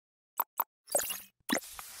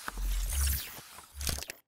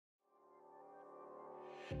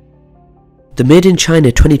The Made in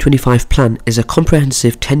China 2025 plan is a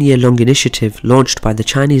comprehensive 10-year-long initiative launched by the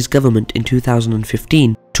Chinese government in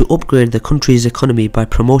 2015 to upgrade the country's economy by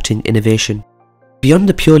promoting innovation. Beyond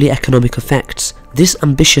the purely economic effects, this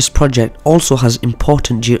ambitious project also has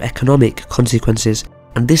important geoeconomic consequences,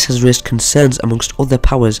 and this has raised concerns amongst other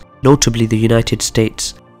powers, notably the United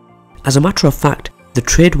States. As a matter of fact, the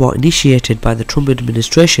trade war initiated by the Trump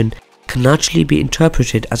administration can largely be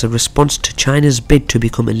interpreted as a response to China's bid to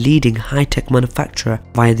become a leading high-tech manufacturer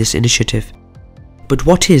via this initiative. But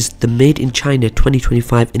what is the Made in China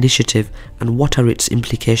 2025 initiative and what are its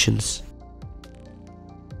implications?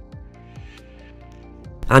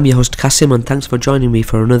 I'm your host Kasim, and thanks for joining me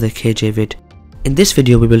for another KJ vid. In this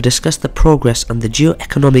video we will discuss the progress and the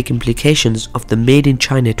geoeconomic implications of the Made in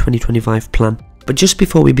China 2025 plan. But just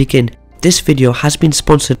before we begin, this video has been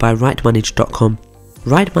sponsored by WriteManage.com.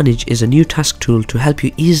 WriteManage is a new task tool to help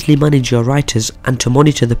you easily manage your writers and to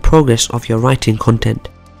monitor the progress of your writing content.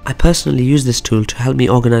 I personally use this tool to help me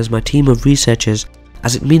organize my team of researchers,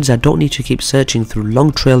 as it means I don't need to keep searching through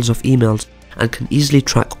long trails of emails and can easily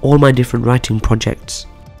track all my different writing projects.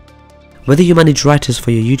 Whether you manage writers for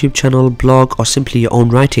your YouTube channel, blog or simply your own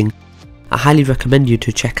writing, I highly recommend you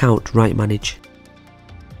to check out WriteManage.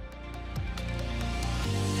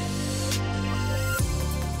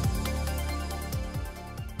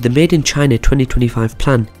 The Made in China 2025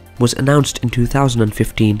 plan was announced in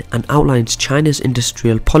 2015 and outlines China's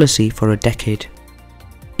industrial policy for a decade.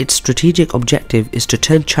 Its strategic objective is to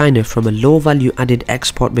turn China from a low value added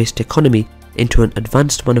export based economy into an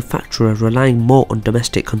advanced manufacturer relying more on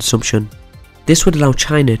domestic consumption. This would allow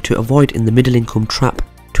China to avoid in the middle income trap,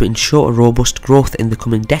 to ensure a robust growth in the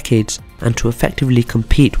coming decades and to effectively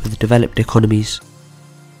compete with developed economies.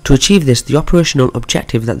 To achieve this, the operational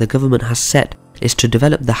objective that the government has set is to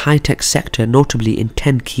develop the high-tech sector, notably in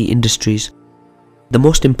 10 key industries. The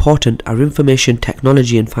most important are information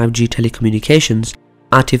technology and 5G telecommunications,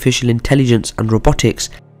 artificial intelligence and robotics,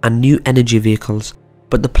 and new energy vehicles.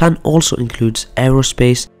 But the plan also includes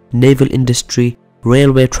aerospace, naval industry,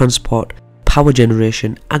 railway transport, power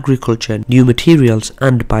generation, agriculture, new materials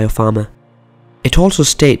and biopharma. It also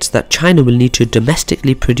states that China will need to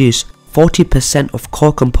domestically produce 40% of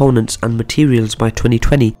core components and materials by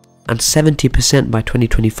 2020 and 70% by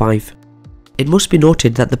 2025. It must be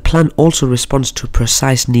noted that the plan also responds to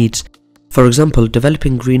precise needs. For example,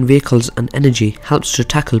 developing green vehicles and energy helps to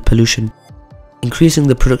tackle pollution. Increasing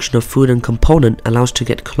the production of food and component allows to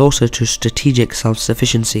get closer to strategic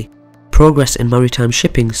self-sufficiency. Progress in maritime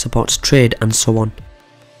shipping supports trade and so on.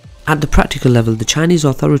 At the practical level, the Chinese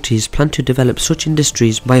authorities plan to develop such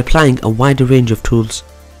industries by applying a wider range of tools: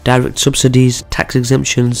 direct subsidies, tax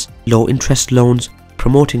exemptions, low interest loans,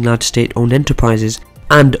 promoting large state-owned enterprises,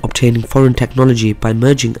 and obtaining foreign technology by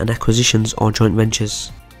merging and acquisitions or joint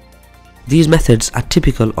ventures. These methods are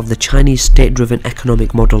typical of the Chinese state-driven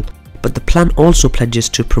economic model, but the plan also pledges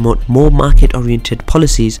to promote more market-oriented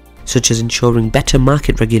policies such as ensuring better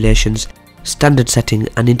market regulations, standard setting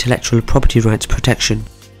and intellectual property rights protection.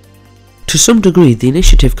 To some degree, the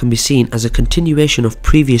initiative can be seen as a continuation of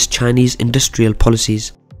previous Chinese industrial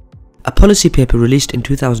policies. A policy paper released in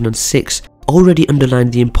 2006 already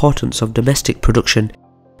underlined the importance of domestic production,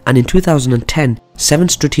 and in 2010, 7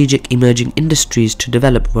 strategic emerging industries to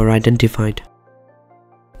develop were identified.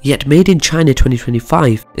 Yet Made in China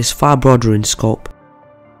 2025 is far broader in scope.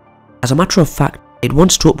 As a matter of fact, it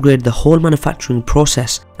wants to upgrade the whole manufacturing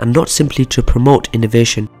process and not simply to promote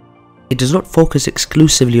innovation. It does not focus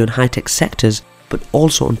exclusively on high-tech sectors, but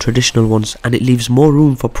also on traditional ones, and it leaves more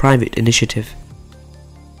room for private initiative.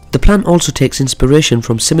 The plan also takes inspiration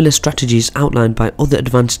from similar strategies outlined by other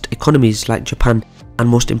advanced economies like Japan and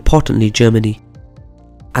most importantly Germany.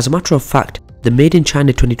 As a matter of fact, the Made in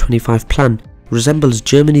China 2025 plan resembles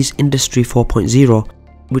Germany's Industry 4.0,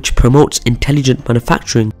 which promotes intelligent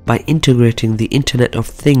manufacturing by integrating the Internet of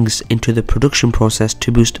Things into the production process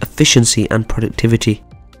to boost efficiency and productivity.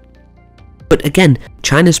 But again,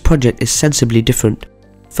 China's project is sensibly different.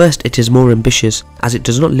 First, it is more ambitious, as it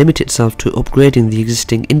does not limit itself to upgrading the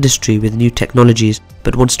existing industry with new technologies,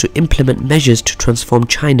 but wants to implement measures to transform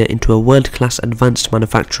China into a world-class advanced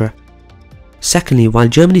manufacturer. Secondly, while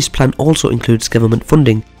Germany's plan also includes government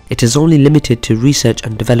funding, it is only limited to research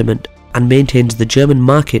and development and maintains the German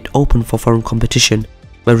market open for foreign competition,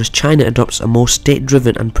 whereas China adopts a more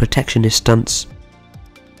state-driven and protectionist stance.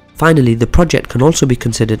 Finally, the project can also be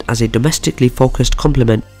considered as a domestically focused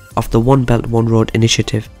complement of the One Belt One Road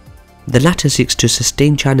initiative. The latter seeks to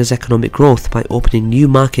sustain China's economic growth by opening new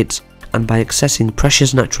markets and by accessing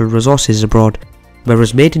precious natural resources abroad,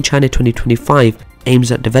 whereas Made in China 2025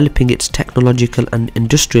 aims at developing its technological and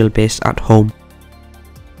industrial base at home.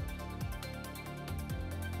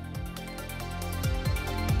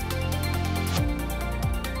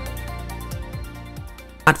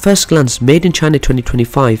 first glance, Made in China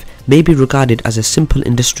 2025 may be regarded as a simple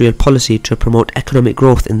industrial policy to promote economic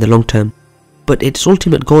growth in the long term, but its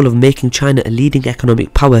ultimate goal of making China a leading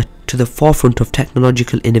economic power to the forefront of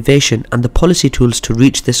technological innovation and the policy tools to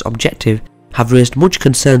reach this objective have raised much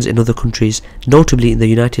concerns in other countries, notably in the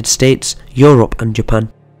United States, Europe and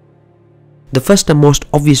Japan. The first and most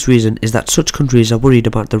obvious reason is that such countries are worried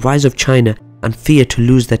about the rise of China and fear to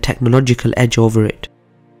lose their technological edge over it.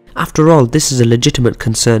 After all, this is a legitimate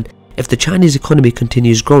concern. If the Chinese economy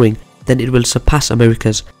continues growing, then it will surpass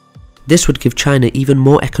America's. This would give China even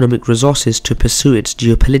more economic resources to pursue its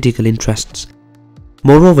geopolitical interests.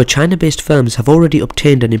 Moreover, China-based firms have already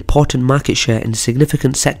obtained an important market share in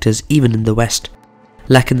significant sectors even in the West,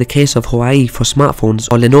 like in the case of Huawei for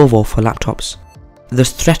smartphones or Lenovo for laptops,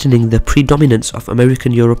 thus threatening the predominance of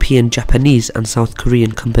American, European, Japanese and South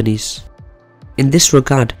Korean companies. In this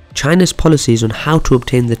regard, China's policies on how to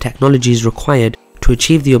obtain the technologies required to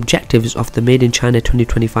achieve the objectives of the Made in China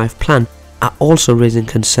 2025 plan are also raising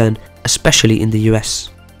concern, especially in the US.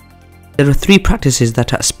 There are three practices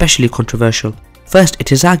that are especially controversial. First,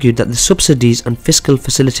 it is argued that the subsidies and fiscal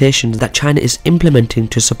facilitations that China is implementing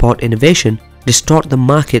to support innovation distort the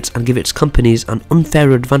markets and give its companies an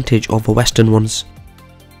unfair advantage over Western ones.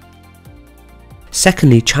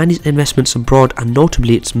 Secondly, Chinese investments abroad and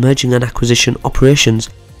notably its merging and acquisition operations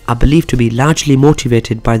are believed to be largely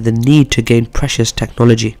motivated by the need to gain precious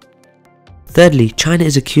technology. Thirdly, China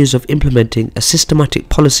is accused of implementing a systematic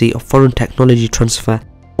policy of foreign technology transfer,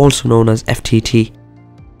 also known as FTT.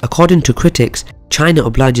 According to critics, China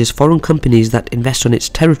obliges foreign companies that invest on its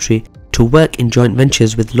territory to work in joint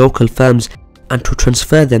ventures with local firms and to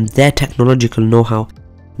transfer them their technological know-how.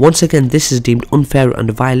 Once again, this is deemed unfair and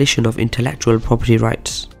a violation of intellectual property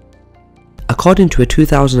rights. According to a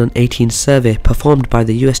 2018 survey performed by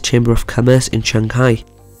the US Chamber of Commerce in Shanghai,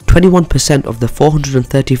 21% of the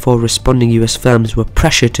 434 responding US firms were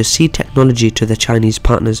pressured to cede technology to their Chinese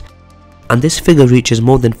partners, and this figure reaches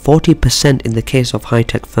more than 40% in the case of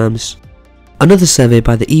high-tech firms. Another survey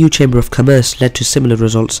by the EU Chamber of Commerce led to similar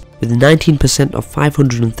results, with 19% of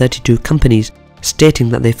 532 companies stating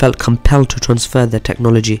that they felt compelled to transfer their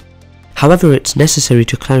technology. However, it's necessary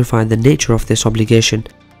to clarify the nature of this obligation.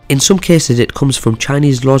 In some cases it comes from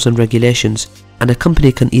Chinese laws and regulations, and a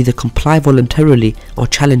company can either comply voluntarily or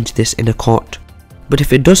challenge this in a court. But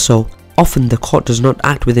if it does so, often the court does not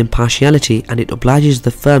act with impartiality and it obliges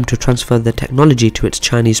the firm to transfer the technology to its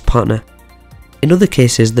Chinese partner. In other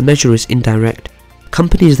cases, the measure is indirect.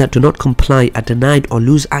 Companies that do not comply are denied or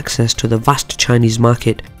lose access to the vast Chinese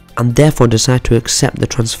market and therefore decide to accept the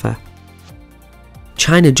transfer.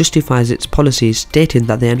 China justifies its policies stating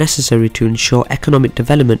that they are necessary to ensure economic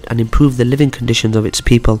development and improve the living conditions of its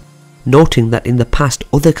people, noting that in the past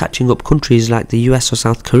other catching up countries like the US or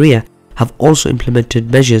South Korea have also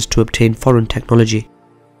implemented measures to obtain foreign technology.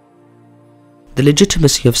 The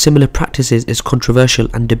legitimacy of similar practices is controversial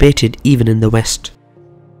and debated even in the West.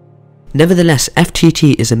 Nevertheless,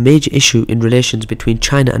 FTT is a major issue in relations between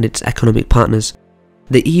China and its economic partners.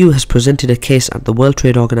 The EU has presented a case at the World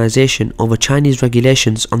Trade Organization over Chinese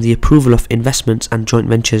regulations on the approval of investments and joint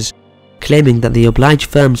ventures, claiming that they oblige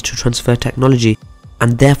firms to transfer technology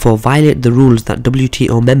and therefore violate the rules that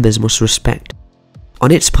WTO members must respect.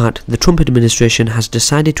 On its part, the Trump administration has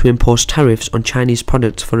decided to impose tariffs on Chinese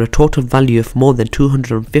products for a total value of more than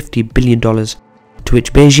 $250 billion, to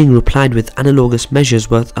which Beijing replied with analogous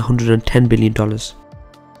measures worth $110 billion.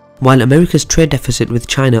 While America's trade deficit with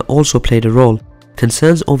China also played a role,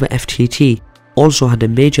 concerns over FTT also had a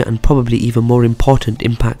major and probably even more important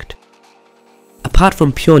impact. Apart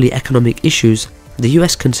from purely economic issues, the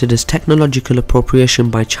US considers technological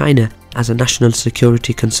appropriation by China as a national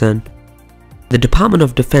security concern. The Department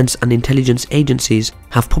of Defense and intelligence agencies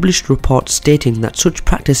have published reports stating that such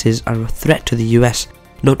practices are a threat to the US,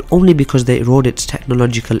 not only because they erode its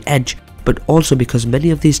technological edge, but also because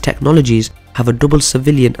many of these technologies have a double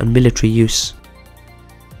civilian and military use.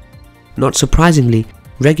 Not surprisingly,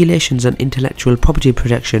 regulations and intellectual property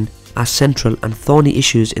protection are central and thorny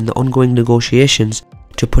issues in the ongoing negotiations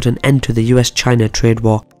to put an end to the US-China trade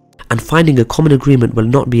war, and finding a common agreement will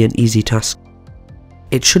not be an easy task.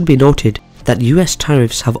 It should be noted that US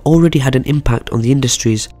tariffs have already had an impact on the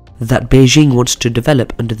industries that Beijing wants to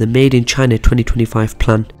develop under the Made in China 2025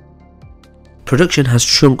 plan. Production has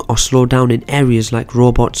shrunk or slowed down in areas like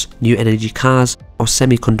robots, new energy cars, or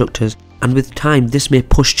semiconductors, and with time this may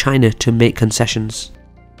push China to make concessions.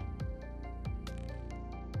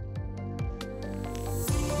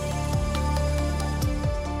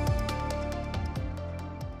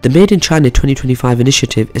 The Made in China 2025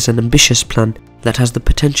 initiative is an ambitious plan that has the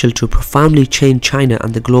potential to profoundly change China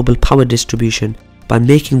and the global power distribution by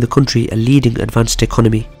making the country a leading advanced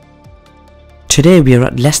economy. Today we are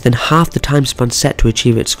at less than half the time span set to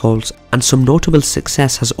achieve its goals, and some notable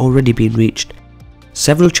success has already been reached.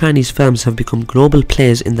 Several Chinese firms have become global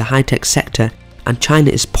players in the high-tech sector, and China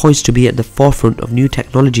is poised to be at the forefront of new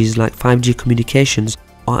technologies like 5G communications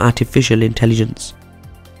or artificial intelligence.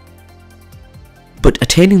 But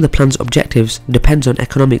attaining the plan's objectives depends on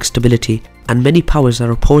economic stability, and many powers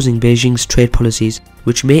are opposing Beijing's trade policies,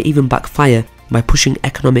 which may even backfire by pushing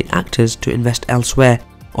economic actors to invest elsewhere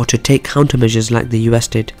or to take countermeasures like the US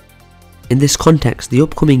did. In this context, the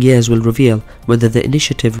upcoming years will reveal whether the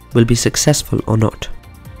initiative will be successful or not.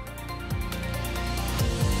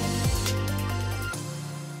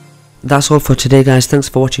 That's all for today guys, thanks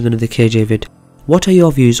for watching another KJ vid. What are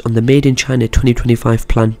your views on the Made in China 2025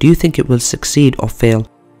 plan? Do you think it will succeed or fail?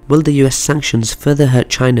 Will the US sanctions further hurt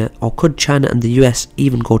China, or could China and the US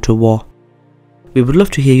even go to war? We would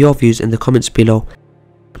love to hear your views in the comments below.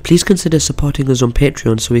 Please consider supporting us on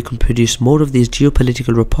Patreon so we can produce more of these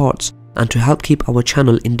geopolitical reports and to help keep our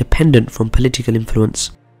channel independent from political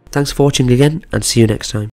influence. Thanks for watching again, and see you next time.